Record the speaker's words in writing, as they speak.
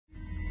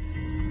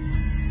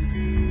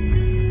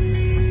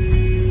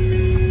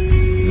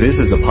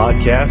This is a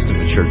podcast of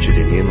the Church at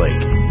Indian Lake.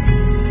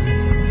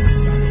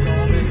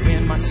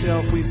 And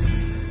myself,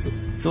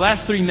 the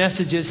last three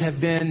messages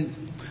have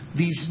been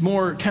these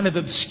more kind of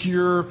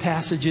obscure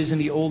passages in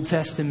the Old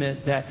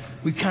Testament that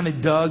we've kind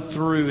of dug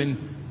through, and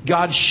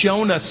God's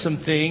shown us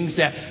some things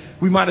that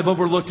we might have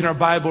overlooked in our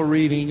Bible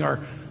reading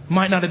or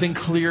might not have been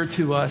clear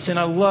to us. And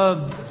I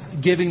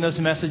loved giving those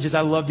messages.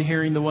 I loved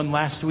hearing the one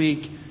last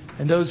week.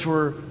 And those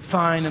were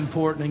fine,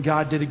 important, and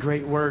God did a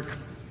great work.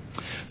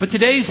 But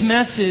today's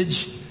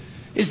message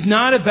is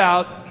not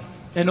about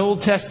an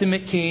Old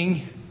Testament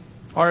king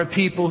or a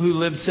people who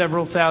lived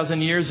several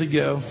thousand years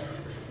ago.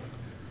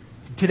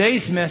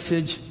 Today's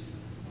message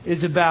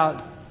is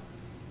about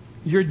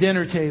your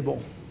dinner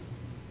table.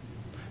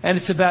 And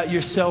it's about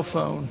your cell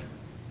phone.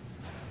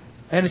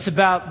 And it's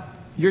about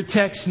your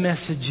text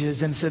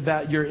messages. And it's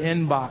about your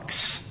inbox.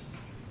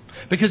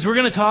 Because we're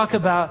going to talk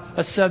about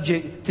a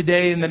subject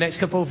today in the next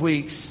couple of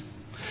weeks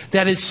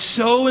that is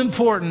so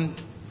important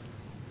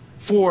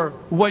for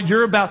what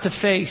you're about to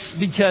face.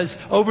 Because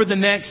over the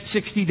next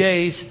 60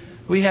 days,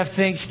 we have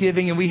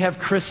Thanksgiving and we have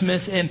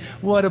Christmas. And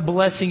what a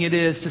blessing it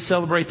is to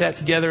celebrate that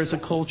together as a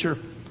culture.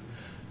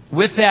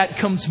 With that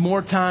comes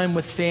more time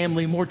with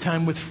family, more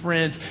time with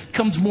friends.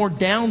 Comes more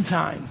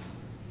downtime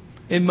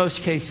in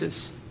most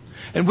cases.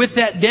 And with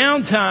that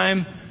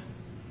downtime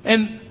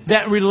and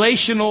that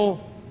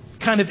relational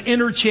kind of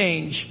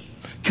interchange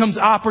comes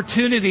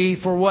opportunity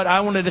for what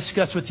I want to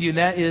discuss with you, and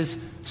that is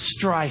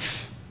strife.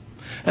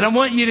 And I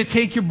want you to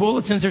take your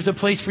bulletins. There's a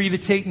place for you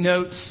to take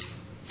notes.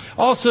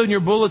 Also in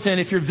your bulletin,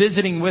 if you're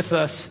visiting with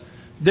us,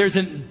 there's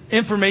an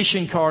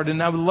information card,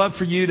 and I would love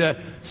for you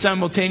to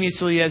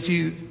simultaneously, as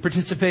you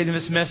participate in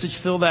this message,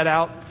 fill that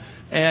out.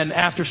 And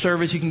after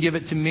service, you can give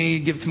it to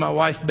me, give it to my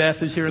wife, Beth,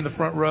 who's here in the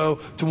front row,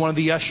 to one of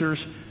the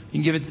ushers.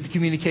 You can give it to the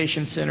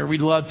communication center.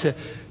 We'd love to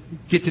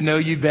get to know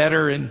you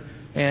better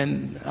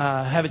and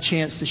have a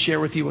chance to share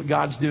with you what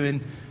God's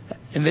doing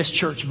in this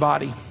church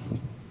body.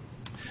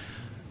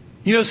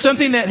 You know,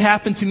 something that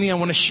happened to me I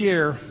want to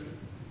share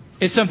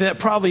is something that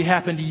probably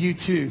happened to you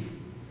too.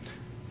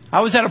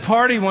 I was at a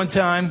party one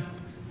time.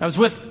 I was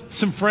with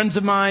some friends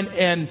of mine,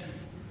 and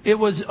it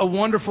was a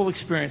wonderful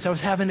experience. I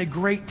was having a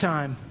great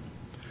time.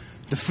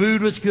 The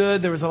food was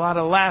good. There was a lot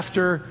of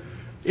laughter.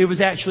 It was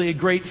actually a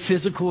great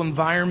physical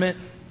environment.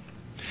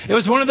 It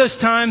was one of those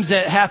times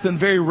that happen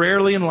very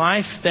rarely in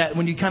life, that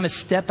when you kind of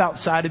step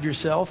outside of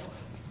yourself,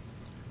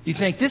 you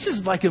think this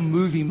is like a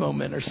movie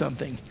moment or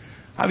something.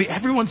 I mean,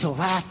 everyone's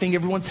laughing,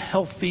 everyone's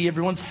healthy,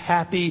 everyone's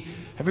happy,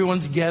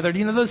 everyone's gathered.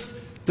 You know, those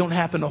don't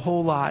happen a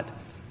whole lot.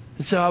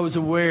 And so I was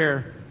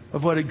aware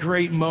of what a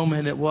great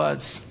moment it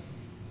was.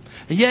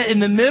 And yet in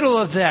the middle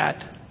of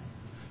that,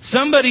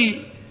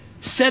 somebody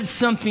said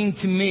something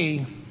to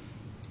me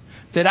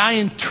that I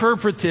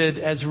interpreted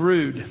as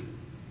rude. And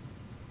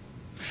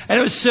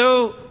it was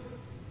so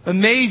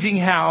amazing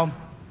how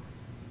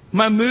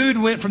my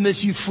mood went from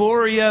this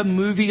euphoria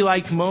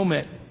movie-like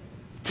moment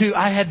to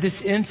I had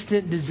this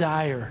instant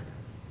desire,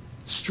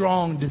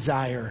 strong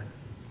desire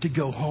to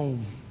go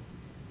home.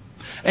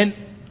 And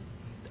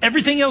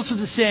everything else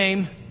was the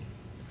same,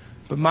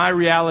 but my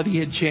reality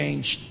had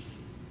changed.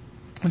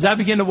 As I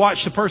began to watch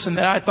the person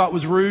that I thought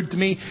was rude to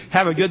me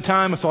have a good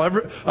time, I saw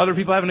other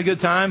people having a good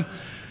time.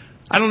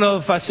 I don't know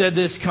if I said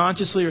this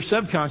consciously or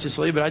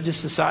subconsciously, but I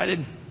just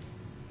decided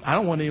I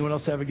don't want anyone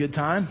else to have a good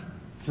time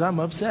because I'm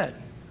upset.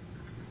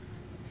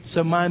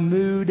 So my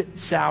mood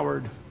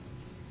soured.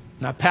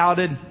 And I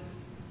pouted.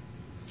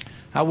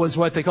 I was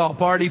what they call a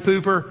party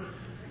pooper.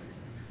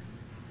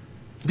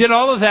 Did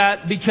all of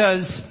that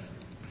because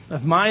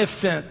of my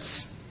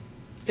offense.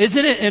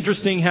 Isn't it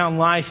interesting how in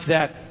life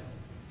that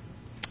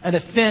an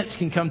offense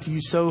can come to you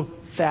so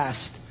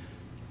fast?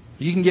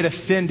 You can get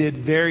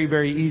offended very,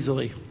 very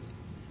easily.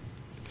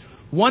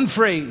 One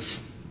phrase,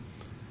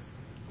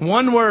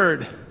 one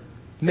word.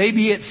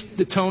 Maybe it's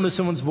the tone of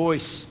someone's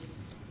voice.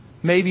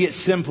 Maybe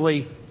it's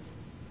simply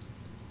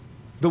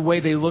the way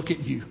they look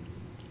at you.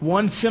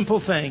 One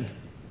simple thing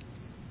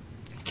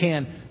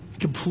can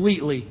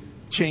completely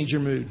change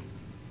your mood.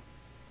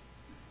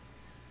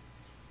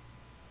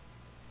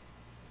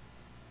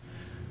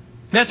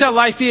 That's how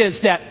life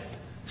is, that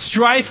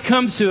strife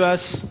comes to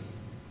us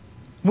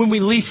when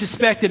we least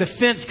suspect it.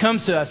 Offense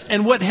comes to us.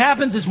 And what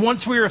happens is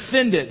once we're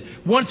offended,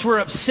 once we're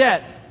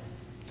upset,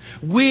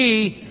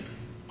 we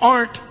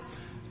aren't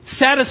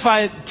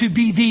satisfied to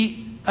be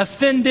the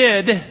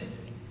offended.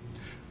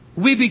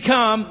 We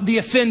become the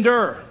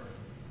offender.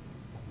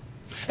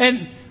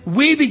 And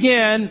we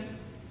begin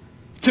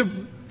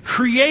to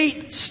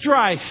create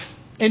strife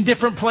in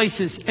different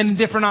places and in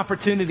different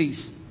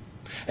opportunities.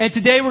 And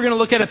today we're going to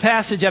look at a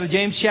passage out of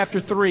James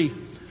chapter 3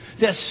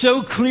 that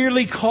so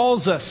clearly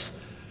calls us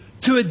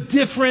to a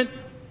different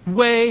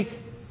way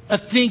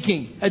of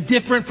thinking, a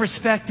different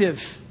perspective,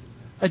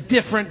 a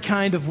different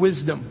kind of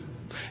wisdom.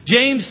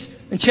 James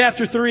in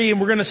chapter 3,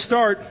 and we're going to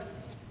start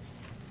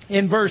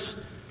in verse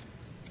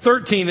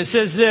 13. It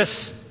says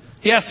this.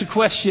 He asks the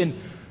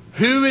question,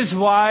 who is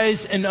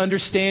wise and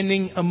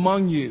understanding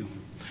among you?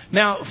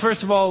 Now,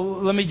 first of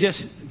all, let me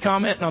just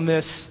comment on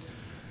this.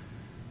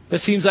 That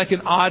seems like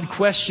an odd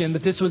question,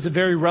 but this was a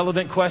very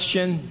relevant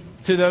question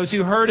to those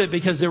who heard it,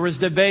 because there was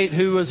debate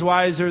who was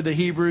wiser, the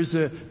Hebrews,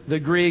 the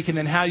Greek, and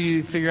then how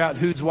you figure out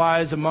who's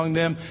wise among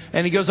them.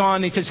 And he goes on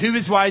and he says, who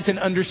is wise and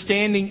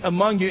understanding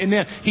among you? And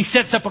then he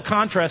sets up a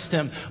contrast to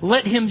him.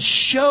 Let him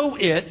show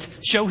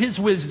his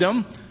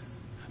wisdom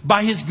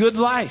by his good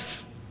life,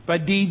 by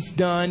deeds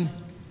done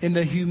in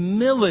the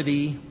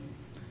humility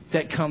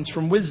that comes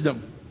from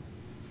wisdom.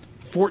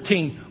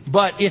 14.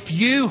 But if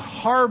you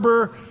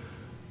harbor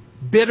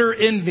bitter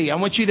envy, I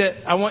want you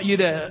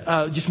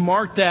to just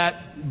mark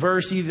that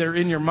verse either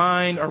in your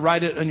mind or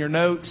write it on your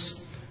notes.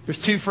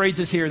 There's two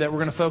phrases here that we're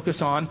going to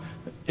focus on.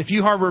 If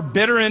you harbor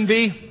bitter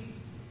envy,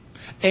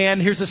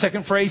 and here's the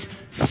second phrase,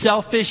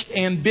 selfish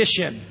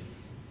ambition.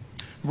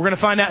 We're going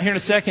to find out here in a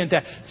second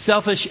that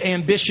selfish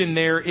ambition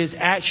there is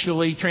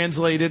actually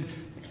translated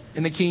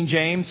in the King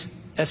James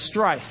as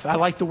strife. I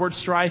like the word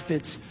strife.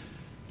 It's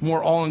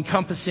more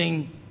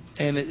all-encompassing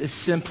and it is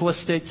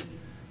simplistic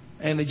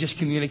and it just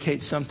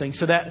communicates something.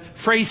 So that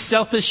phrase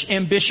selfish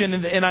ambition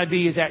in the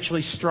NIV is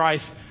actually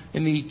strife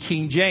in the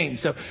King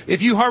James. So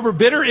if you harbor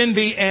bitter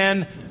envy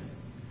and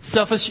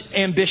selfish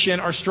ambition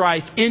or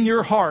strife in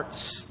your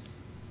hearts,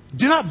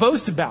 do not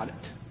boast about it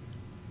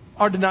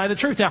or deny the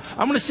truth. Now,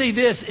 I'm going to say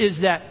this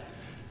is that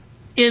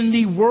in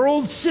the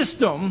world's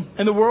system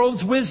and the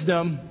world's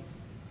wisdom,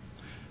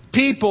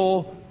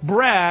 people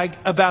brag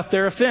about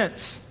their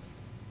offense.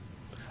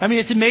 I mean,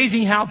 it's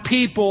amazing how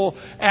people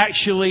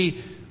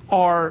actually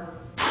are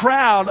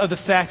proud of the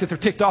fact that they're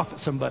ticked off at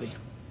somebody.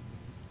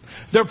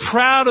 They're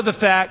proud of the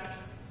fact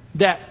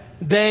that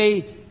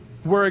they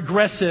were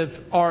aggressive,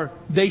 or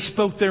they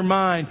spoke their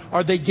mind,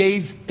 or they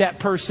gave that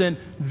person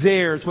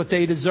theirs, what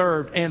they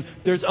deserved. And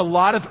there's a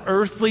lot of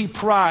earthly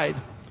pride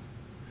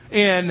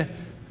in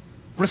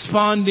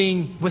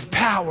responding with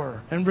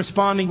power and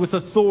responding with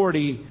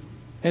authority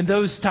and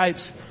those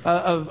types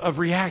of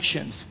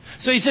reactions.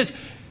 So he says,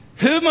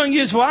 who among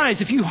you is wise?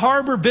 If you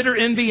harbor bitter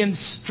envy and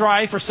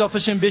strife or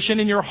selfish ambition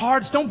in your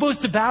hearts, don't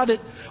boast about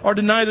it or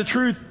deny the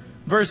truth.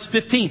 Verse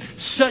 15,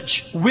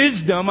 such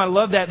wisdom, I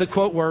love that, the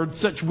quote word,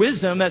 such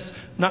wisdom, that's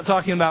not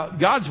talking about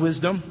God's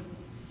wisdom,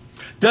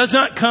 does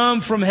not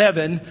come from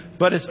heaven,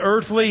 but is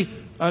earthly,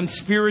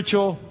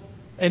 unspiritual,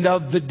 and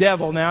of the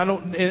devil. Now, I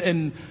don't,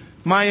 in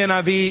my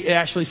NIV, it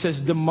actually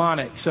says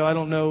demonic, so I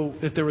don't know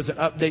if there was an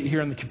update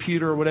here on the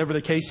computer or whatever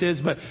the case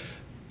is, but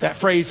that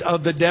phrase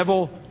of the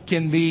devil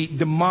can be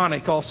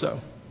demonic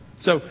also.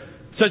 So,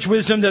 such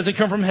wisdom doesn't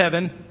come from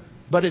heaven,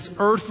 but it's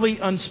earthly,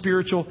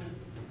 unspiritual,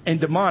 and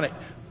demonic.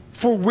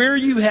 For where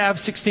you have,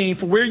 16,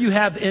 for where you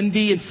have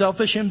envy and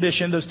selfish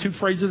ambition, those two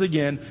phrases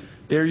again,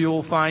 there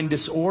you'll find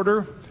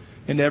disorder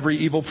and every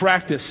evil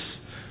practice.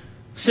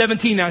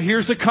 17, now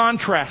here's a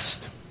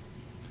contrast.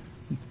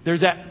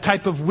 There's that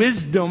type of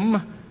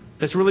wisdom.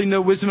 That's really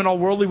no wisdom at all,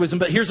 worldly wisdom.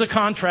 But here's a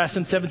contrast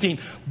in 17.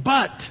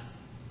 But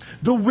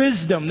the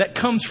wisdom that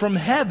comes from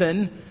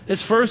heaven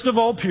is first of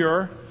all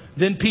pure,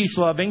 then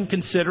peace-loving,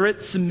 considerate,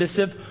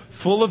 submissive,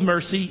 full of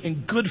mercy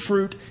and good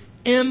fruit,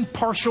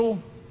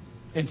 impartial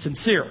and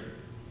sincere.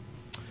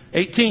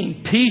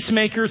 18,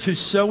 peacemakers who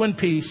sow in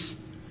peace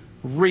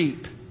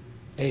reap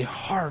a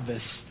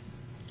harvest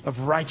of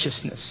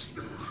righteousness.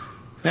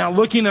 Now,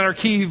 looking at our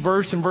key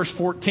verse in verse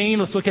 14,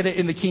 let's look at it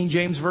in the King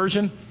James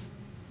Version.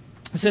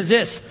 It says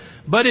this,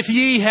 but if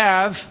ye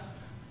have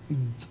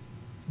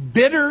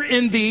bitter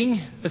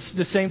envying, that's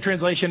the same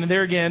translation, and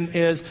there again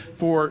is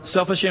for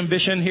selfish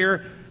ambition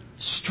here,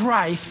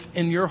 strife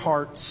in your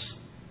hearts,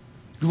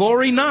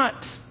 glory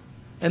not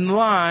and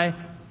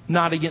lie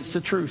not against the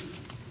truth.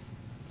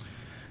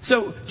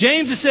 So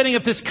James is setting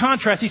up this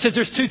contrast. He says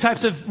there's two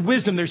types of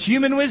wisdom. There's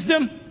human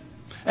wisdom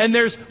and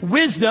there's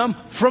wisdom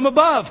from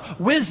above,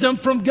 wisdom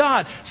from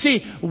God.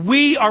 See,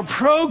 we are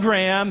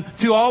programmed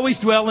to always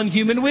dwell in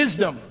human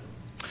wisdom.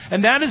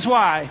 And that is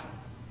why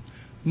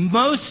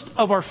most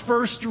of our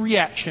first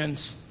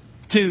reactions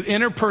to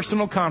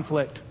interpersonal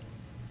conflict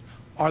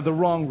are the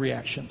wrong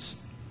reactions.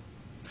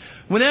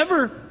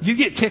 Whenever you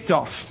get ticked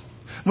off,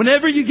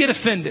 whenever you get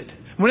offended,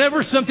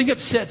 whenever something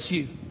upsets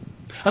you,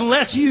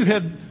 unless you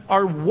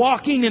are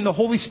walking in the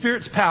Holy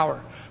Spirit's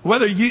power,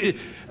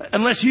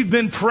 unless you've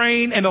been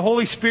praying and the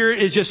Holy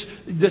Spirit is just,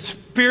 the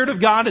Spirit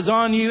of God is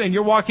on you and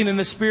you're walking in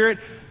the Spirit,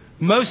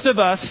 most of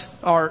us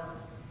are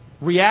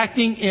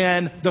reacting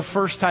in the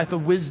first type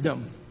of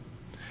wisdom.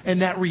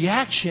 And that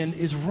reaction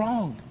is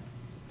wrong.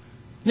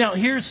 Now,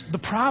 here's the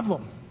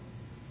problem.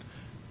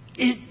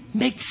 It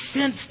makes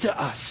sense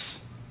to us.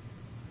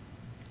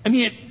 I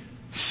mean, it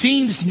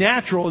seems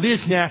natural. It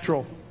is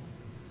natural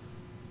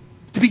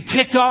to be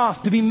ticked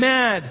off, to be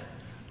mad,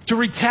 to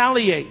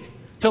retaliate,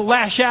 to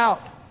lash out,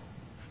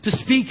 to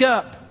speak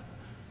up,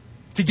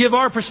 to give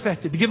our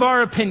perspective, to give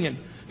our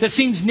opinion. That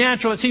seems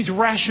natural. It seems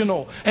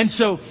rational. And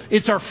so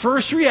it's our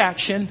first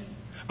reaction.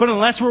 But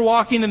unless we're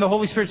walking in the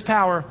Holy Spirit's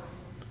power,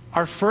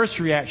 our first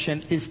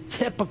reaction is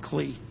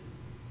typically,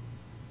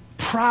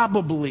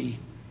 probably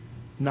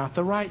not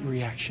the right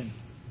reaction.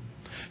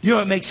 You know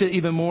what makes it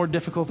even more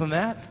difficult than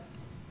that?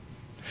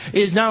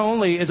 Is not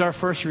only is our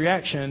first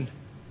reaction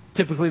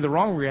typically the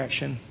wrong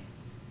reaction,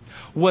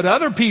 What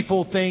other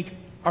people think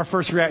our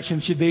first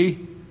reaction should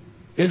be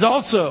is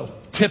also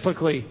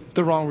typically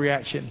the wrong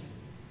reaction.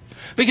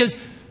 Because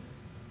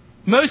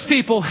most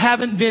people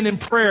haven't been in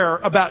prayer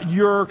about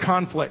your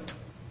conflict.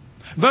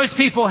 Most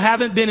people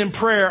haven't been in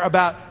prayer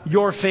about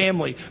your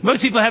family.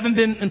 Most people haven't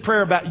been in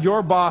prayer about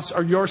your boss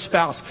or your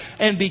spouse.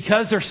 And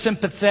because they're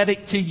sympathetic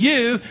to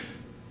you,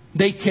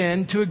 they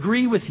tend to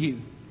agree with you.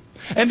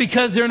 And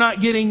because they're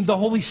not getting the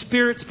Holy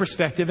Spirit's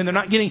perspective and they're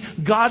not getting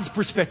God's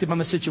perspective on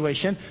the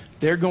situation,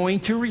 they're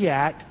going to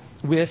react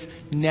with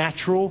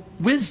natural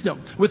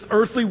wisdom, with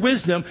earthly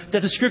wisdom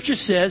that the Scripture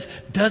says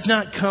does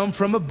not come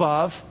from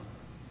above,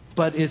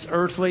 but is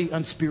earthly,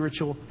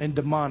 unspiritual, and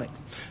demonic.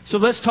 So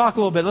let's talk a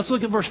little bit. Let's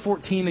look at verse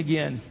 14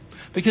 again.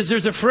 Because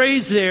there's a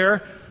phrase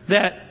there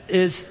that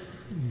is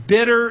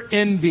bitter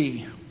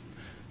envy.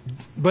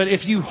 But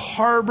if you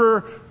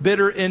harbor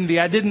bitter envy,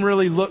 I didn't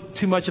really look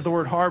too much at the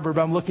word harbor,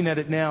 but I'm looking at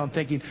it now and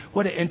thinking,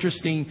 what an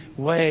interesting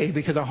way,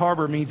 because a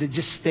harbor means it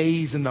just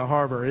stays in the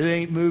harbor. It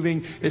ain't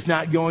moving. It's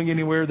not going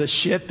anywhere. The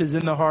ship is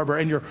in the harbor,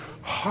 and you're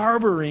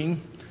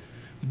harboring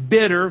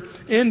bitter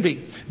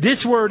envy.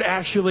 This word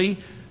actually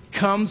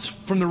comes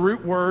from the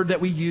root word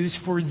that we use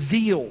for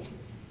zeal.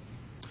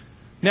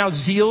 Now,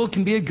 zeal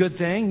can be a good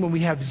thing when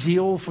we have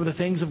zeal for the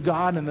things of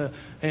God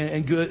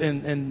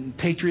and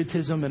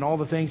patriotism and all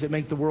the things that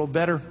make the world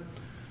better,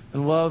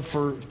 and love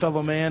for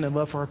fellow man and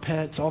love for our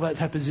pets. All that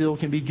type of zeal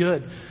can be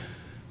good.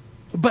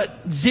 But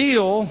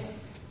zeal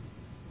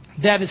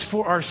that is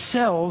for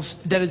ourselves,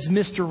 that is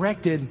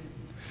misdirected,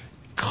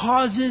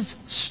 causes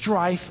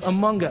strife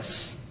among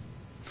us.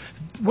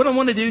 What I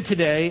want to do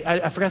today,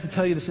 I forgot to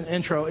tell you this in the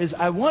intro, is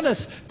I want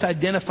us to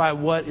identify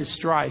what is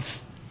strife.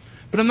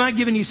 But I'm not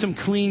giving you some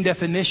clean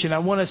definition. I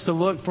want us to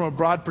look from a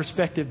broad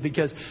perspective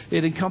because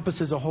it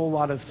encompasses a whole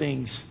lot of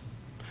things.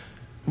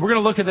 We're going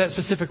to look at that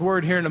specific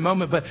word here in a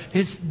moment. But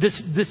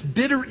this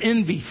bitter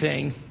envy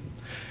thing,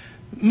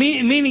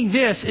 meaning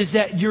this, is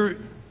that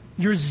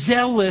you're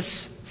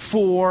zealous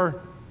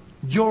for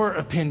your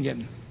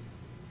opinion.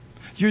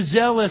 You're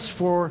zealous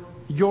for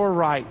your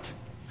right.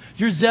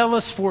 You're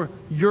zealous for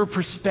your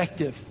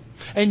perspective.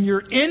 And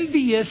you're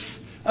envious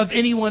of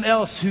anyone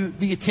else who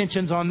the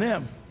attention's on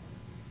them.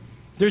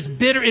 There's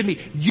bitter envy.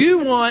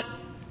 You want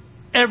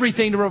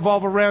everything to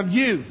revolve around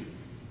you.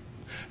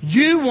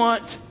 You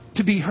want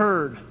to be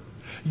heard.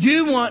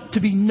 You want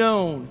to be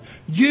known.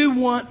 You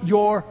want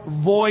your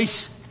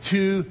voice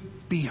to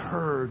be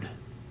heard.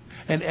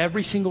 And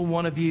every single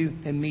one of you,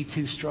 and me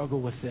too,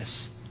 struggle with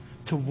this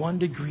to one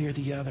degree or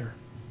the other.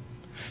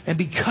 And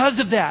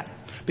because of that,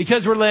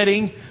 because we're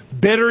letting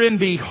bitter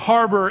envy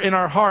harbor in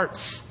our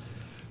hearts,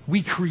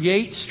 we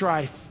create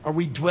strife, or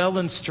we dwell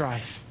in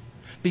strife.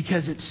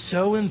 Because it's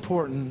so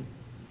important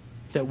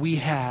that we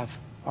have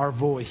our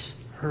voice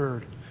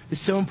heard.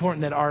 It's so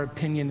important that our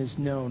opinion is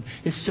known.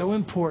 It's so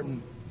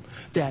important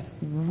that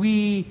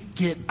we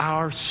get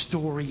our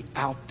story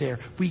out there.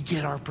 We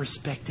get our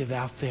perspective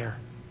out there.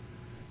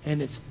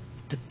 And it's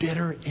the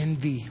bitter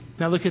envy.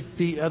 Now look at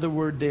the other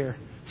word there.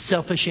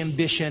 Selfish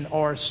ambition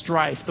or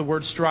strife. The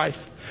word strife.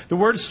 The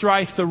word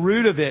strife, the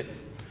root of it,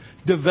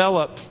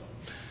 developed.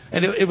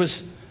 And it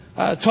was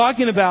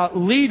talking about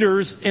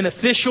leaders in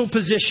official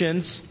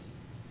positions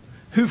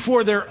who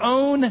for their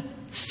own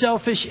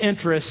selfish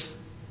interests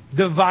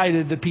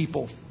divided the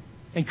people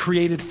and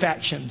created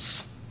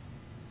factions.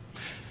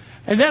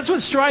 And that's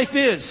what strife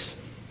is.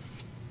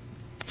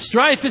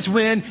 Strife is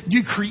when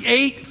you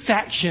create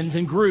factions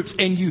and groups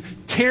and you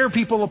tear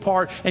people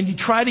apart and you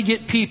try to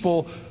get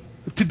people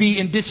to be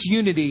in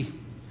disunity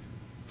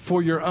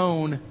for your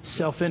own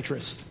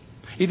self-interest.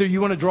 Either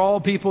you want to draw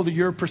people to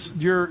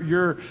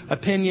your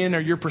opinion or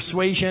your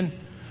persuasion,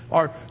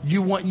 or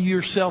you want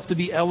yourself to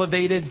be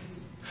elevated.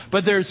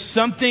 But there's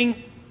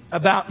something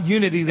about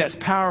unity that's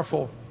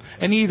powerful.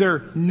 And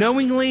either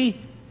knowingly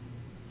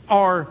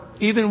or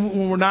even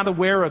when we're not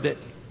aware of it,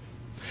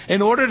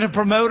 in order to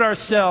promote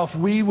ourselves,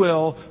 we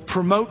will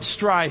promote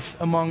strife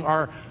among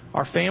our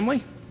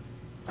family.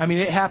 I mean,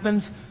 it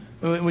happens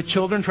with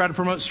children, try to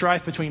promote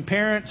strife between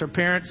parents, or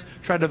parents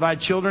try to divide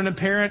children and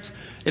parents.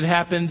 It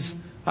happens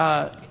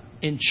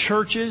in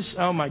churches.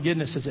 Oh my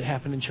goodness, does it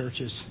happen in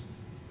churches?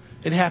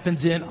 It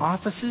happens in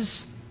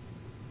offices.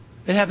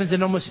 It happens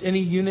in almost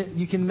any unit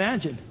you can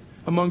imagine,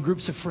 among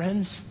groups of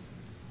friends.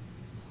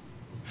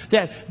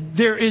 That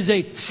there is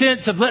a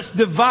sense of let's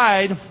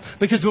divide,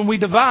 because when we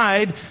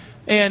divide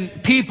and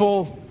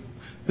people,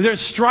 there's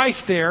strife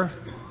there.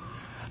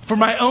 For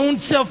my own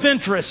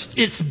self-interest,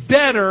 it's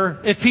better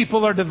if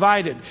people are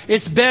divided.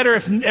 It's better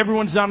if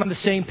everyone's not on the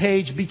same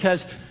page,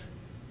 because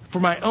for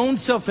my own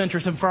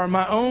self-interest and for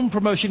my own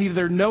promotion,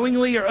 either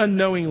knowingly or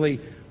unknowingly,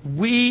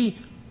 we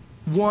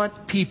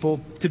want people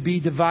to be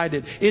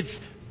divided. It's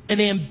an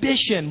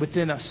ambition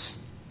within us,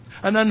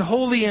 an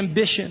unholy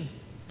ambition.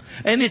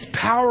 And it's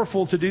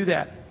powerful to do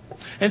that.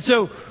 And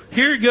so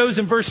here it goes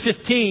in verse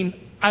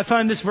 15. I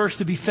find this verse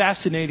to be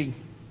fascinating,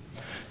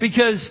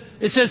 because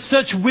it says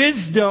such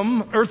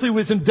wisdom, earthly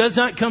wisdom, does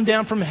not come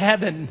down from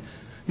heaven.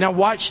 Now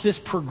watch this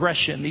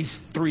progression, these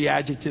three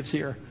adjectives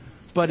here.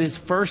 But it's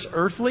first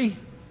earthly,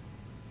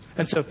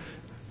 And so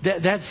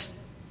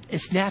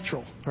it's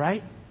natural,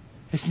 right?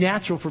 It's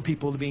natural for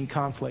people to be in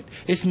conflict.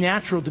 It's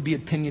natural to be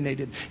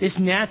opinionated. It's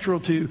natural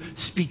to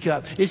speak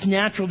up. It's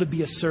natural to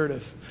be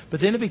assertive. But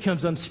then it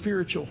becomes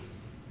unspiritual.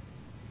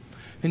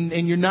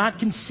 And you're not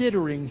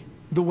considering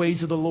the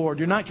ways of the Lord.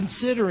 You're not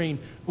considering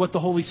what the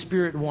Holy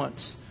Spirit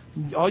wants.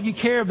 All you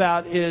care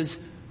about is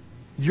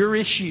your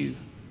issue.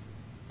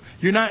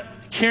 You're not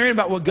caring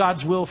about what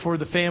God's will for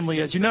the family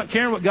is. You're not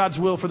caring what God's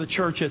will for the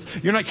church is.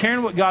 You're not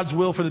caring what God's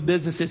will for the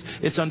business is.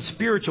 It's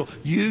unspiritual.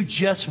 You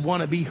just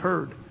want to be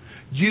heard.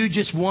 You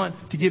just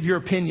want to give your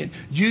opinion.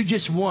 You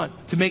just want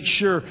to make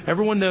sure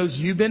everyone knows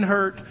you've been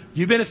hurt,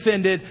 you've been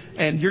offended,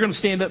 and you're going to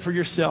stand up for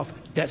yourself.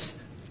 That's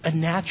a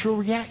natural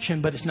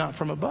reaction, but it's not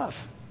from above.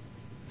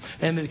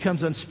 And it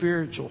becomes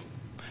unspiritual.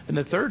 And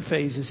the third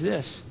phase is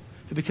this.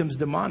 It becomes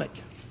demonic.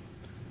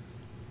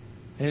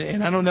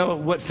 And I don't know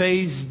what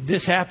phase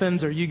this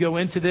happens or you go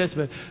into this,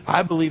 but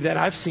I believe that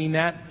I've seen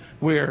that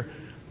where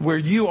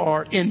you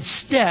are in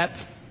step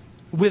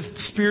with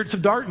spirits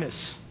of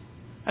darkness.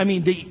 I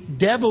mean, the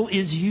devil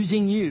is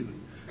using you,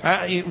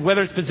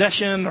 whether it's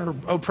possession or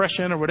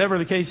oppression or whatever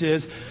the case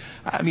is.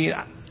 I mean,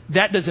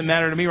 that doesn't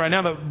matter to me right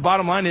now. The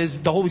bottom line is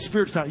the Holy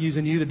Spirit's not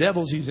using you. The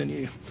devil's using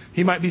you.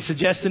 He might be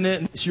suggesting it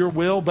and it's your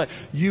will, but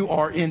you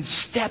are in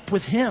step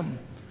with him.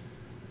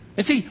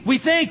 And see, we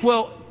think,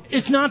 well,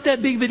 it's not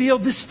that big of a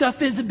deal. This stuff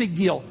is a big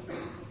deal.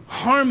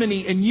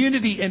 Harmony and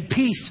unity and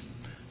peace.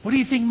 What do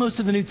you think most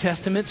of the New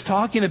Testament's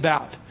talking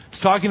about?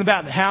 It's talking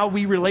about how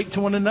we relate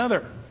to one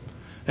another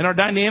and our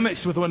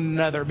dynamics with one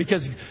another,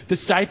 because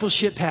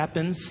discipleship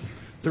happens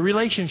through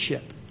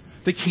relationship.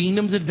 The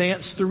kingdom's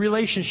advanced through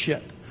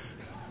relationship.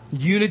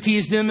 Unity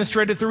is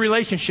demonstrated through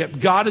relationship.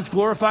 God is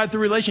glorified through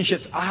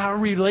relationships. Our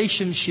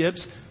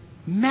relationships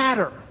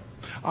matter.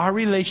 Our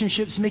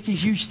relationships make a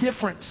huge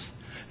difference.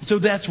 So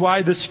that's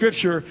why the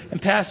scripture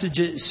and passage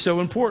is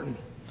so important.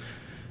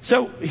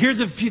 So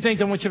here's a few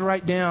things I want you to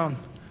write down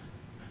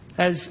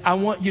as I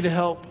want you to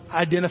help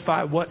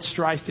identify what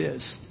strife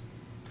is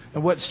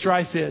and what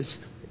strife is.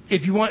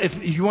 If you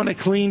want a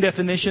clean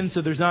definition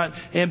so there's not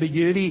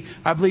ambiguity,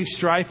 I believe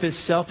strife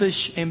is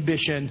selfish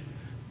ambition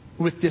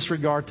with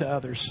disregard to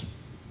others.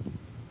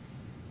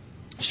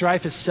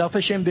 Strife is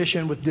selfish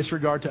ambition with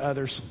disregard to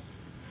others.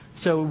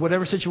 So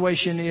whatever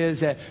situation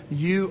is that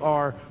you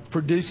are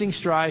producing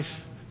strife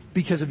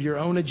because of your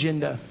own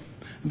agenda,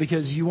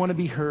 because you want to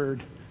be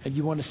heard and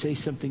you want to say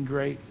something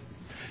great.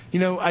 You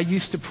know, I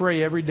used to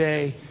pray every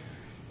day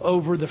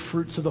over the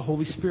fruits of the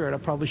Holy Spirit.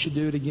 I probably should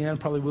do it again.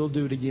 Probably will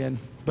do it again.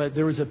 But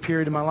there was a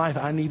period in my life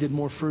I needed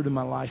more fruit in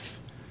my life.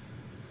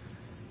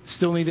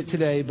 Still need it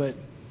today, but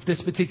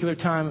this particular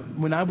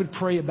time when I would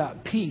pray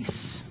about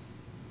peace,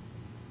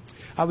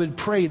 I would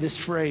pray this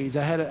phrase.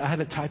 I had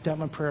it typed out in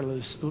my prayer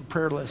list.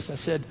 I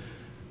said,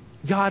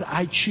 God,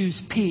 I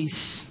choose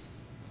peace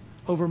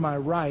over my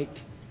right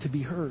to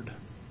be heard.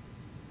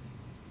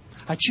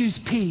 I choose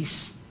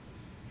peace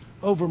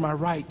over my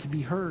right to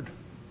be heard.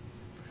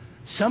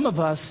 Some of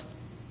us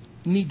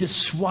need to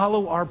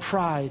swallow our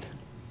pride.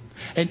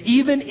 And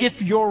even if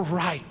you're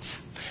right,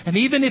 and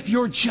even if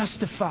you're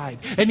justified,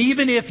 and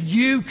even if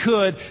you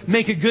could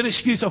make a good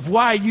excuse of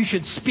why you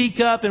should speak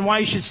up and why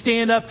you should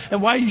stand up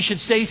and why you should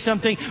say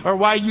something or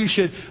why you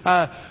should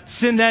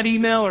send that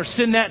email or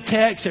send that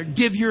text or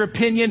give your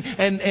opinion,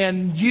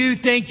 and you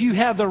think you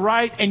have the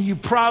right, and you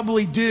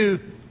probably do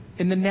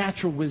in the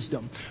natural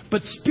wisdom.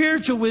 But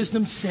spiritual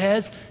wisdom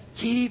says,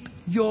 keep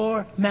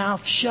your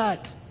mouth shut.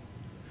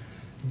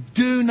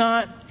 Do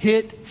not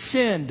hit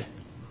send.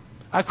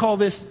 I call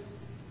this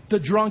the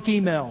drunk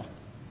email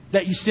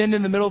that you send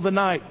in the middle of the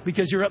night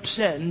because you're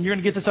upset and you're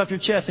going to get this off your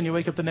chest, and you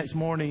wake up the next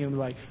morning and you're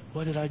like,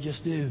 what did I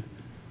just do?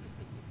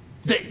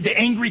 The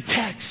angry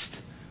text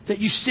that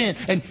you send,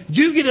 and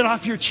you get it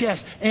off your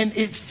chest and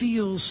it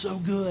feels so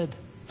good.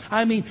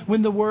 I mean,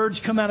 when the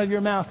words come out of your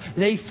mouth,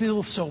 they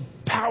feel so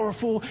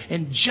powerful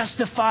and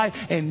justified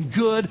and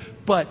good,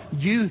 but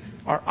you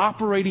are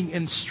operating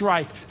in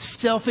strife,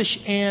 selfish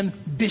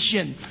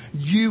ambition.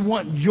 You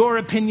want your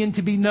opinion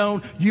to be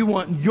known. You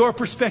want your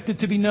perspective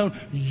to be known.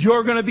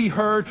 You're going to be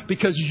heard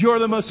because you're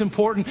the most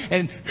important.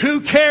 And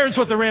who cares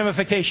what the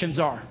ramifications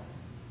are?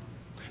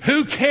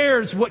 Who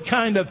cares what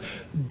kind of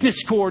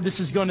discord this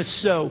is going to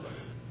sow?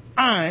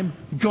 I'm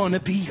going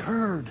to be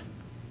heard.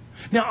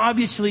 Now,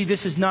 obviously,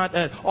 this is not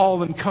an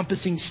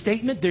all-encompassing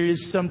statement. There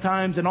is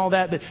sometimes and all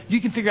that, but you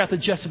can figure out the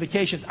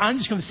justifications. I'm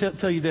just going to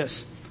tell you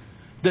this,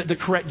 the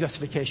correct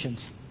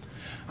justifications.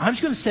 I'm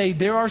just going to say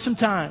there are some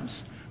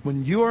times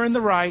when you are in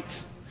the right,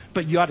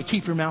 but you ought to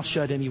keep your mouth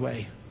shut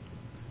anyway.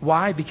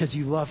 Why? Because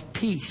you love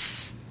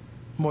peace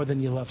more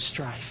than you love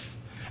strife.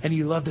 And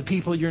you love the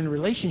people you're in a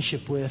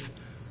relationship with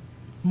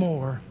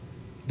more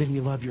than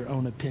you love your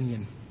own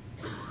opinion.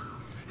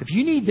 If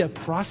you need to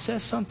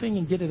process something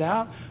and get it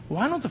out,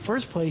 why don't the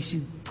first place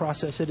you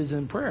process it is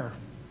in prayer?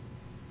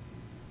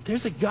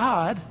 There's a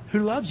God who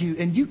loves you,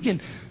 and you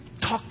can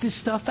talk this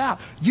stuff out.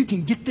 You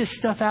can get this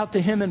stuff out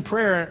to Him in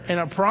prayer, and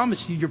I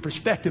promise you your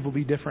perspective will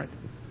be different.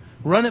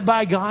 Run it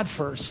by God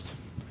first.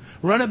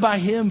 Run it by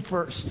Him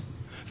first.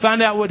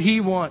 Find out what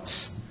He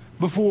wants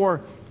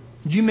before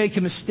you make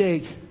a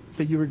mistake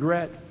that you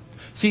regret.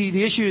 See,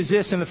 the issue is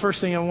this, and the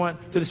first thing I want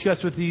to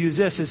discuss with you is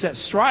this, is that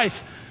strife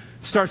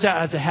starts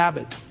out as a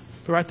habit.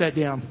 So write that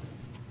down.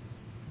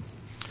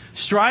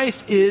 Strife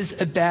is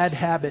a bad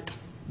habit.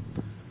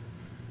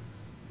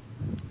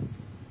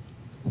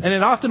 And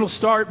it often will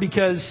start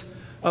because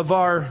of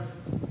our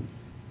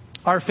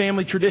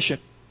family tradition.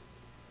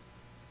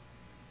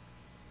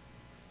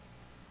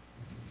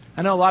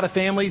 I know a lot of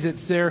families,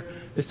 it's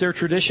their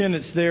tradition,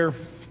 it's their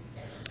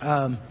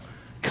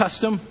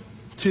custom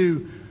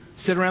to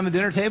sit around the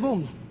dinner table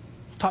and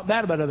talk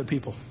bad about other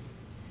people.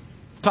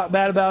 Talk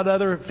bad about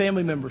other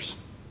family members.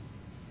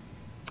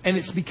 And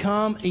it's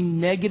become a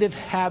negative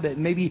habit.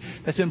 Maybe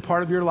that's been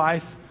part of your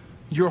life,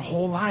 your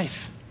whole life.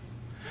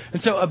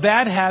 And so a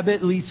bad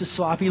habit leads to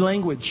sloppy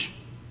language.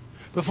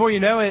 Before you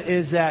know it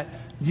is that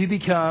you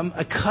become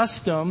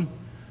accustomed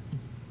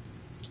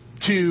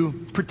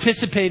to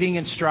participating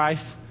in strife,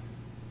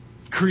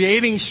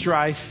 creating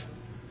strife,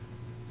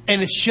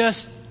 and it's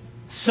just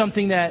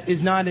something that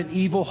is not an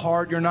evil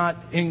heart. You're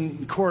not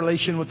in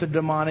correlation with the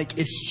demonic.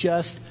 It's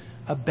just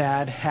a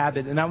bad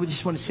habit. And I would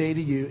just want to say to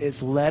you is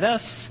let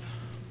us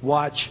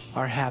watch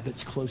our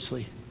habits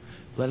closely.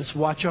 Let us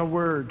watch our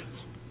word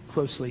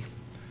closely.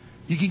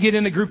 You can get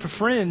in a group of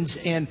friends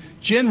and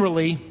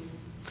generally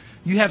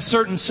you have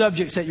certain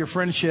subjects that your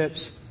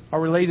friendships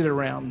are related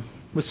around.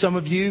 With some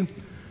of you,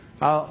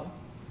 I'll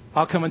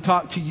come and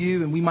talk to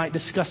you and we might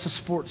discuss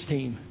a sports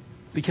team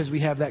because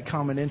we have that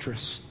common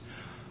interest.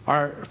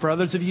 For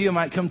others of you, I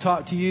might come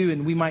talk to you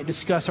and we might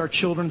discuss our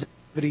children's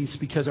activities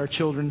because our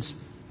children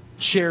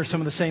share some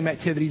of the same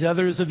activities.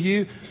 Others of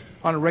you,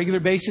 on a regular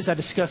basis, I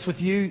discuss with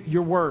you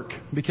your work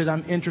because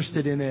I'm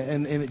interested in it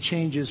and it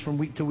changes from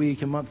week to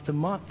week and month to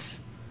month.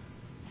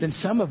 Then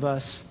some of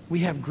us,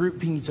 we have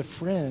groupings of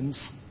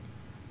friends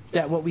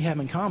that what we have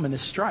in common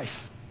is strife.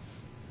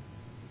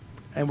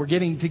 And we're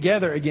getting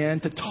together again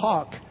to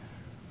talk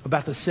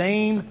about the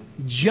same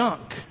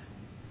junk,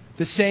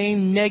 the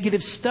same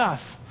negative stuff,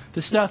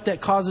 the stuff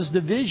that causes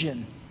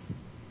division.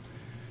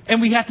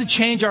 And we have to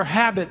change our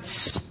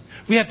habits.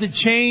 We have to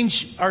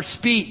change our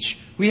speech.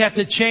 We have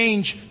to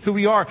change who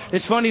we are.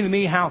 It's funny to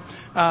me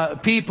how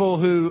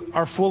people who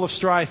are full of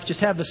strife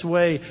just have this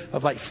way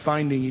of like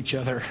finding each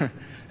other.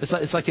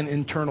 It's like an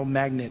internal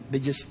magnet. They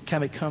just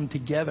kind of come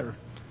together.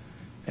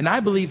 And I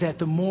believe that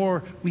the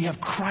more we have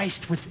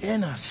Christ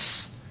within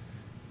us,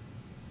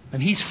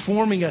 and He's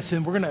forming us,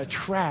 and we're going to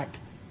attract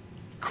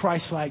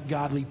Christ-like,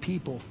 godly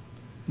people.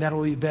 And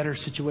that'll be a better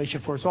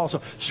situation for us all. So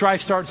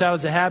strife starts out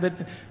as a habit,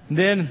 and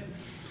then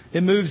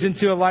it moves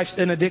into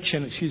an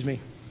addiction.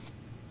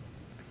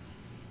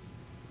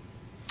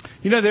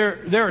 You know,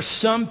 there are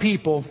some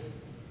people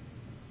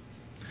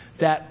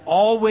that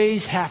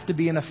always have to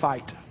be in a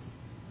fight.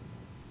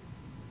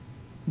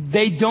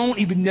 They don't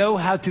even know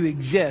how to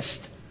exist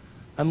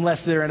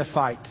unless they're in a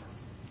fight.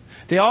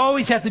 They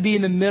always have to be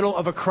in the middle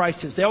of a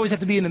crisis. They always have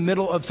to be in the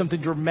middle of something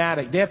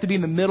dramatic. They have to be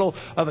in the middle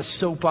of a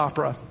soap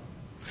opera.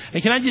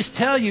 And can I just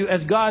tell you,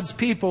 as God's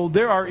people,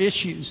 there are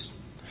issues.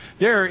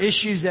 There are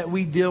issues that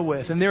we deal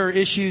with. And there are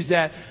issues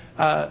that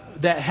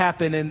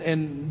happen.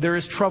 And there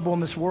is trouble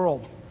in this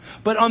world.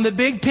 But on the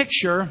big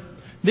picture,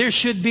 there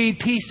should be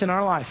peace in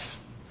our life.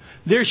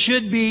 There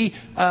should be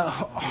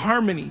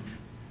harmony.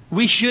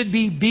 We should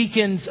be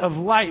beacons of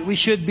light. We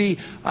should be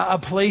a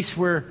place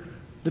where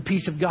the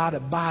peace of God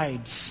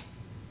abides.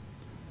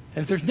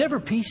 And if there's never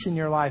peace in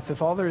your life,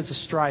 if all there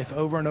is strife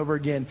over and over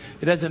again,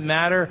 it doesn't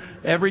matter.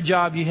 Every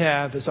job you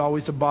have is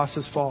always the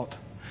boss's fault.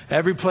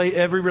 Every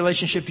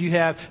relationship you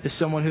have is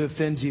someone who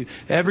offends you.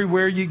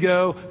 Everywhere you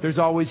go, there's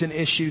always an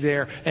issue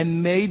there.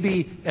 And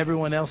maybe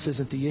everyone else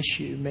isn't the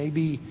issue.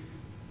 Maybe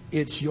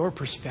it's your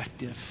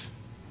perspective.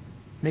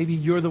 Maybe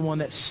you're the one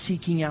that's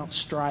seeking out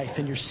strife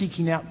and you're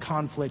seeking out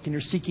conflict and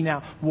you're seeking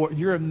out war.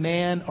 You're a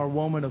man or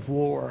woman of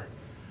war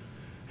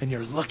and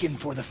you're looking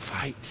for the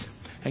fight.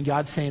 And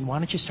God's saying, why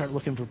don't you start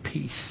looking for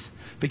peace?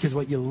 Because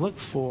what you look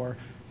for,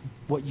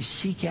 what you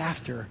seek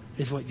after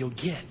is what you'll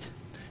get.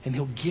 And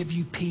He'll give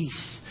you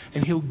peace.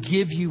 And He'll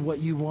give you what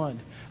you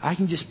want. I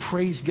can just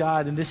praise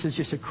God. And this is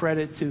just a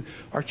credit to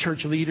our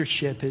church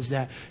leadership is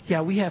that,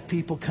 we have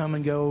people come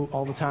and go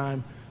all the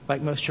time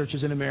like most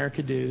churches in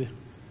America do.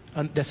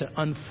 That's an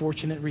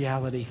unfortunate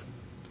reality.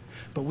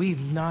 But we've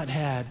not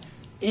had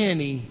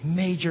any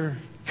major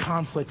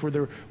conflict where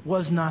there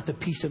was not the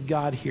peace of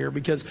God here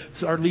because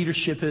our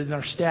leadership and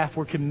our staff,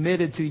 we're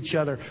committed to each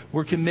other.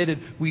 We're committed.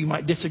 We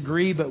might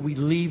disagree, but we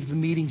leave the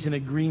meetings in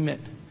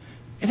agreement.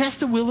 And that's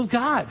the will of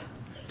God.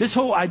 This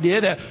whole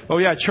idea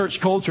that, church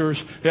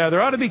cultures,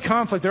 there ought to be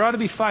conflict, there ought to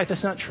be fight.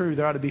 That's not true.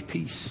 There ought to be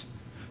peace.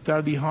 There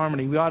ought to be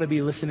harmony. We ought to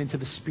be listening to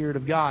the Spirit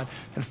of God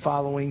and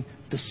following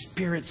the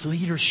Spirit's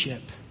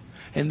leadership.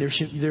 And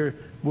there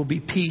will be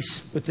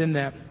peace within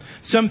that.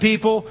 Some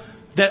people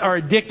that are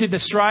addicted to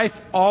strife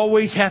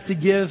always have to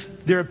give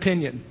their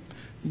opinion.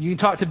 You can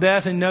talk to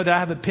Beth and know that I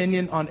have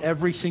opinion on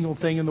every single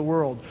thing in the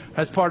world.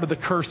 That's part of the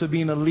curse of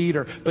being a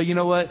leader. But you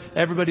know what?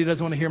 Everybody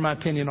doesn't want to hear my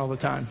opinion all the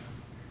time.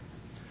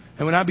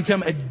 And when I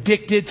become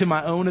addicted to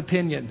my own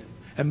opinion,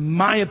 and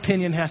my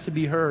opinion has to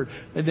be heard,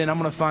 and then I'm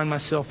going to find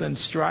myself in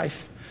strife.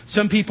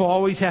 Some people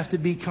always have to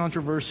be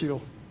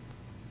controversial.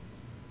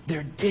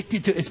 They're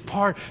addicted to it.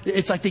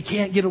 It's like they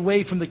can't get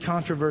away from the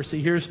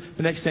controversy. Here's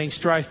the next thing.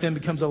 Strife then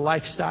becomes a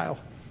lifestyle.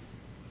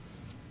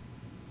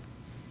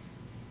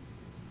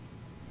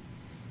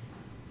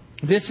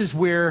 This is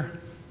where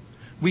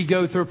we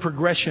go through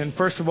progression.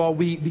 First of all,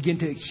 we begin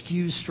to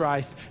excuse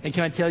strife. And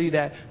can I tell you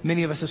that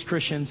many of us as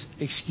Christians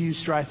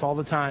excuse strife all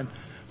the time.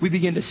 We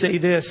begin to say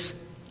this: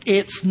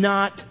 it's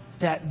not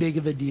that big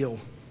of a deal.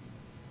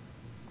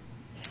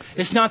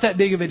 It's not that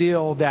big of a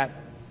deal that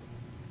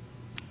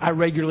I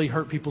regularly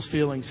hurt people's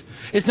feelings.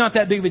 It's not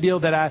that big of a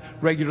deal that I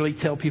regularly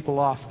tell people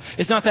off.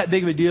 It's not that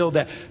big of a deal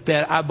that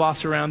I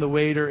boss around the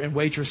waiter and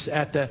waitress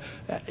at the,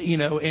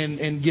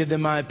 and give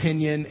them my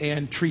opinion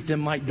and treat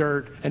them like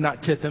dirt and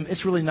not tip them.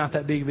 It's really not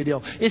that big of a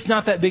deal. It's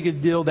not that big a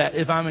deal that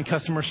if I'm in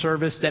customer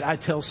service that I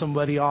tell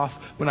somebody off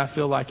when I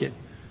feel like it.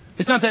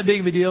 It's not that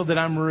big of a deal that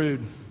I'm rude.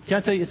 Can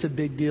I tell you, it's a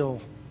big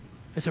deal.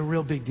 It's a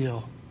real big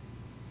deal.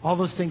 All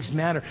those things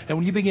matter. And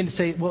when you begin to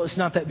say, well, it's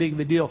not that big of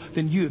a deal,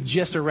 then you have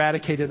just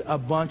eradicated a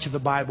bunch of the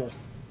Bible.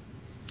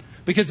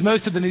 Because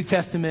most of the New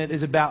Testament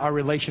is about our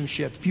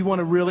relationship. If you want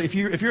to really,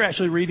 if you're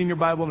actually reading your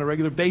Bible on a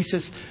regular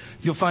basis,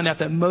 you'll find out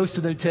that most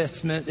of the New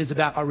Testament is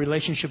about our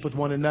relationship with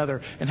one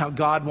another and how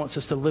God wants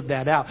us to live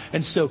that out.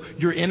 And so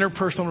your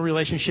interpersonal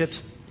relationships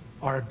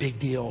are a big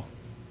deal.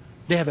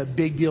 They have a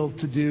big deal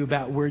to do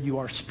about where you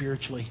are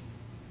spiritually.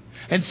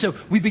 And so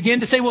we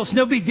begin to say, well, it's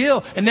no big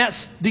deal. And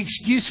that's the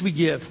excuse we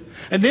give.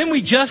 And then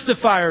we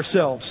justify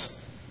ourselves.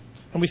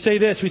 And we say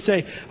this, we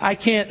say, I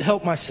can't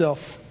help myself.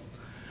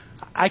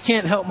 I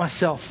can't help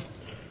myself.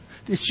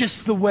 It's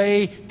just the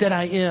way that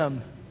I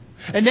am.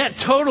 And that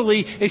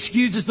totally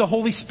excuses the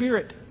Holy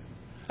Spirit.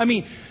 I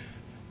mean,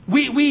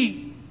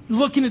 we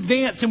look in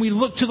advance and we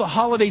look to the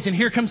holidays, and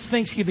here comes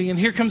Thanksgiving and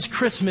here comes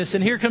Christmas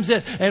and here comes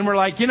this. And we're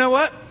like, you know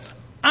what?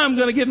 I'm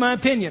going to give my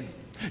opinion.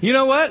 You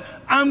know what?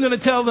 I'm going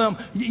to tell them,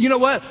 you know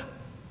what?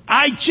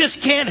 I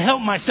just can't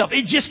help myself.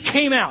 It just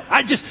came out.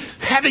 I just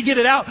had to get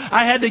it out.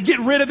 I had to get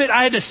rid of it.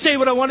 I had to say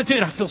what I wanted to.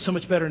 And I feel so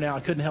much better now.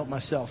 I couldn't help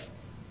myself.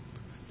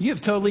 You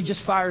have totally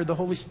just fired the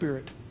Holy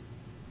Spirit.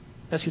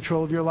 That's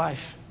control of your life.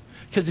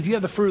 Because if you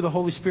have the fruit of the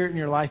Holy Spirit in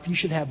your life, you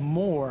should have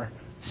more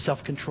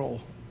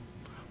self-control.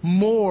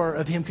 More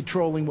of Him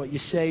controlling what you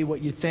say, what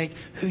you think,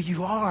 who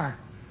you are.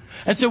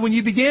 And so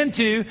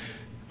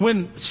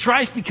when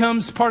strife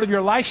becomes part of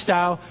your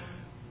lifestyle,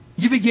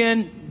 you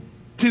begin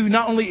to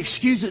not only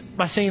excuse it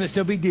by saying it's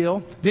no big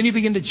deal, then you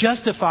begin to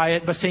justify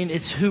it by saying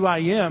it's who I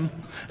am.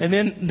 And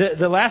then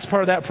the last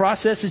part of that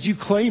process is you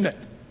claim it.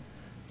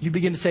 You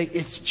begin to say,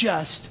 it's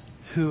just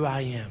who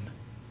I am.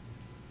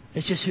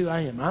 It's just who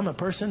I am. I'm a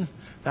person.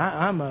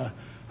 I'm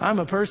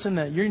a person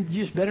that you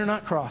just better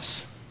not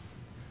cross.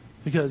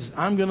 Because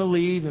I'm going to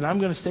lead and I'm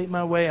going to state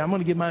my way. I'm going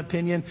to give my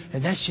opinion.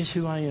 And that's just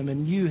who I am.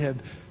 And you have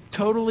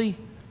totally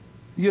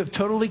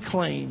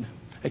claimed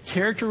a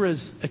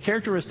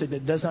characteristic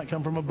that does not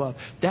come from above.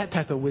 That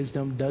type of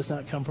wisdom does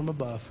not come from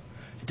above.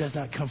 It does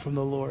not come from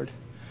the Lord.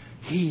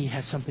 He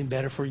has something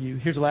better for you.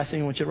 Here's the last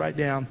thing I want you to write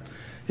down,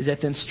 is that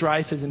then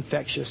strife is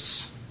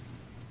infectious.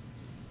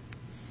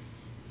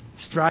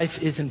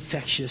 Strife is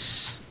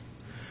infectious.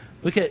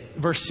 Look at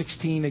verse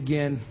 16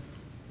 again.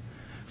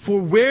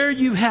 For where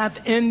you have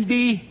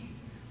envy,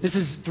 this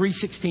is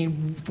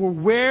 3:16. For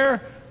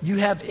where you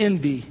have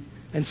envy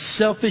and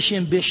selfish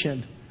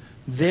ambition,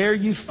 there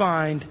you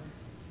find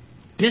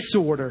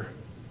disorder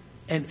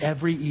and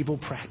every evil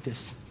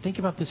practice. Think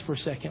about this for a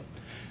second.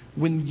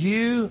 When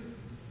you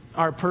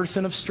are a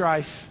person of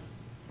strife,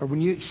 or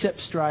when you accept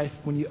strife,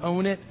 when you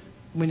own it,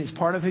 when it's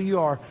part of who you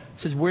are,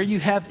 it says where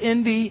you have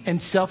envy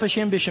and selfish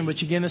ambition,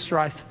 which again is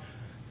strife,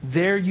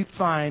 there you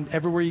find,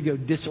 everywhere you go,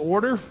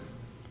 disorder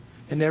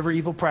and every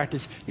evil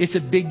practice. It's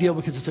a big deal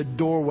because it's a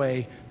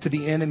doorway to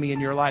the enemy in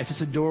your life.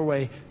 It's a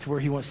doorway to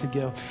where he wants to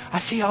go. I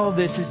see all of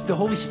this as the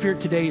Holy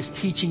Spirit today is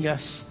teaching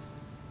us.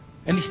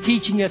 And He's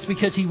teaching us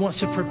because He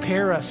wants to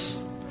prepare us.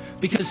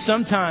 Because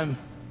sometime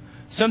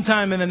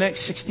in the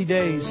next 60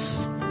 days,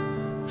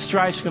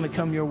 strife's going to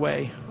come your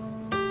way.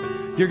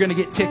 You're going to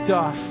get ticked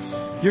off.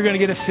 You're going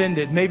to get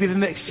offended. Maybe the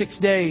next 6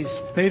 days,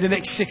 maybe the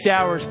next 6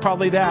 hours,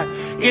 probably that.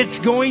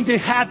 It's going to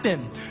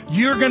happen.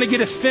 You're going to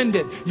get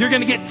offended. You're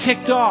going to get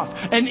ticked off.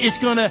 And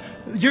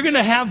you're going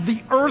to have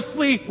the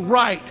earthly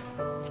right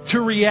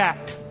to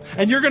react.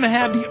 And you're going to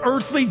have the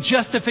earthly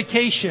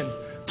justification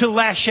to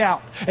lash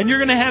out. And you're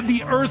going to have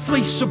the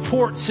earthly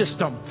support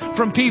system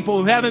from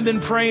people who haven't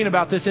been praying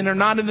about this and are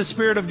not in the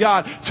Spirit of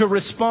God to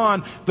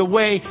respond the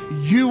way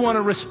you want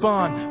to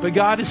respond. But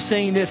God is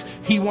saying this.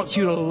 He wants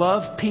you to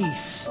love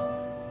peace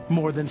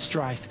more than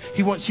strife.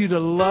 He wants you to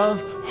love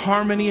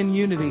harmony and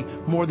unity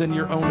more than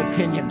your own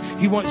opinion.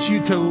 He wants you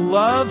to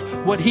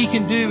love what He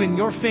can do in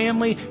your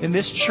family, in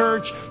this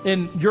church,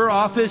 in your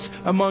office,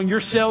 among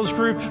your sales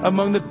group,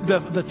 among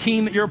the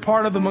team that you're a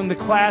part of, among the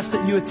class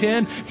that you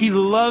attend. He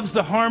loves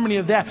the harmony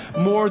of that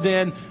more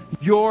than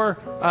your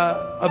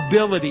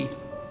ability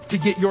to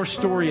get your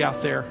story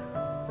out there.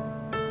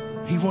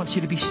 He wants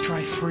you to be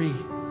strife-free.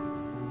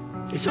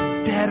 It's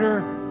a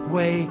better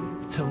way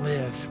to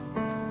live.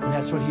 And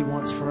that's what He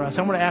wants for us.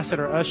 I want to ask that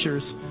our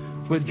ushers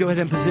would go ahead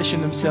and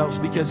position themselves,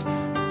 because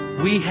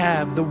we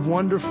have the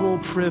wonderful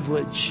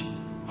privilege,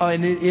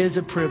 and it is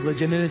a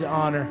privilege and it is an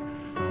honor,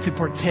 to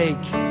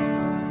partake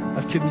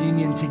of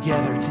communion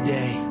together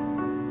today.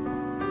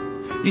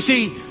 You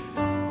see,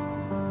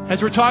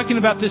 as we're talking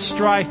about this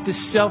strife,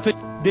 this selfish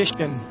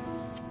ambition,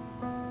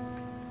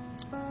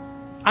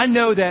 I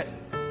know that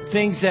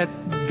things that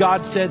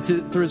God said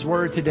through His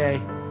Word today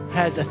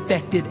has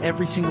affected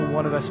every single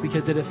one of us,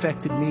 because it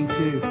affected me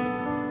too.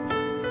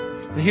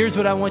 And here's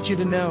what I want you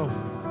to know,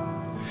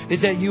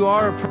 is that you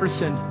are a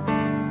person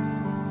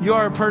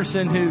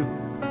who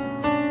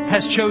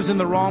has chosen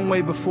the wrong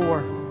way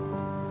before.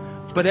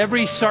 But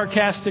every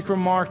sarcastic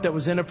remark that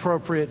was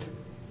inappropriate,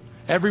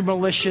 every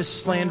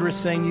malicious,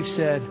 slanderous thing you've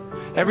said,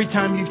 every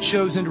time you've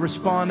chosen to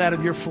respond out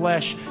of your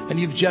flesh and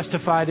you've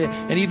justified it,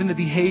 and even the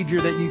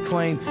behavior that you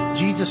claim,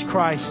 Jesus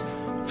Christ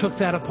took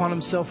that upon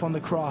Himself on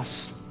the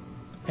cross.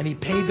 And He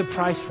paid the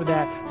price for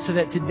that, so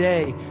that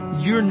today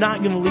you're not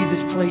going to leave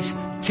this place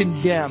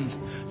condemned.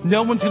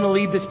 No one's going to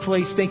leave this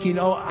place thinking,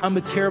 oh, I'm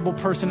a terrible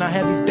person. I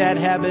have these bad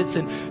habits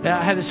and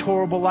I have this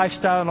horrible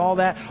lifestyle and all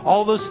that.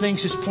 All those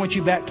things just point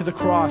you back to the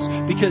cross,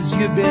 because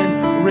you've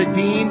been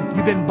redeemed.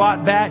 You've been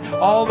bought back.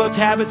 All those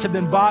habits have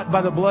been bought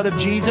by the blood of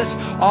Jesus.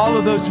 All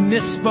of those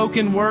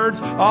misspoken words,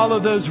 all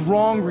of those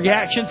wrong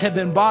reactions have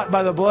been bought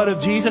by the blood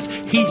of Jesus.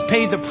 He's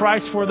paid the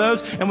price for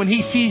those. And when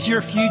He sees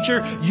your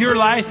future, your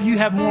life, you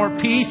have more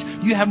peace.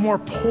 You have more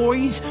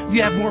poise.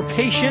 You have more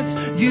patience.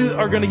 You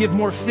are going to give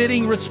more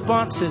fitting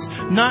responses.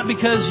 Not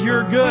because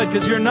you're good,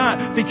 because you're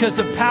not. Because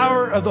the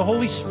power of the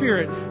Holy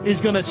Spirit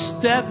is going to be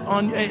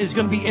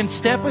in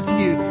step with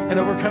you and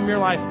overcome your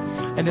life.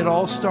 And it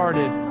all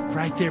started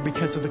right there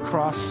because of the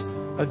cross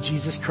of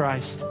Jesus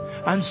Christ.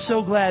 I'm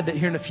so glad that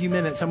here in a few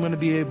minutes I'm going to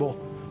be able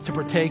to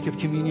partake of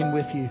communion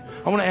with you.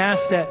 I want to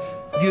ask that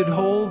you'd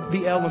hold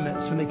the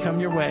elements when they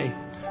come your way.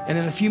 And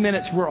in a few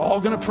minutes we're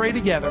all going to pray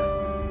together.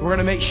 We're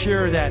going to make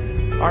sure that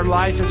our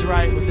life is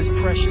right with this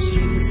precious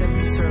Jesus that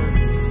we serve.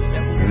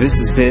 This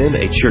has been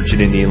a Church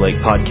at Indian Lake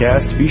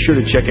podcast. Be sure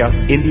to check out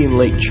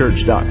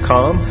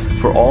IndianLakeChurch.com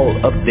for all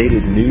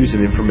updated news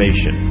and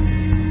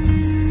information.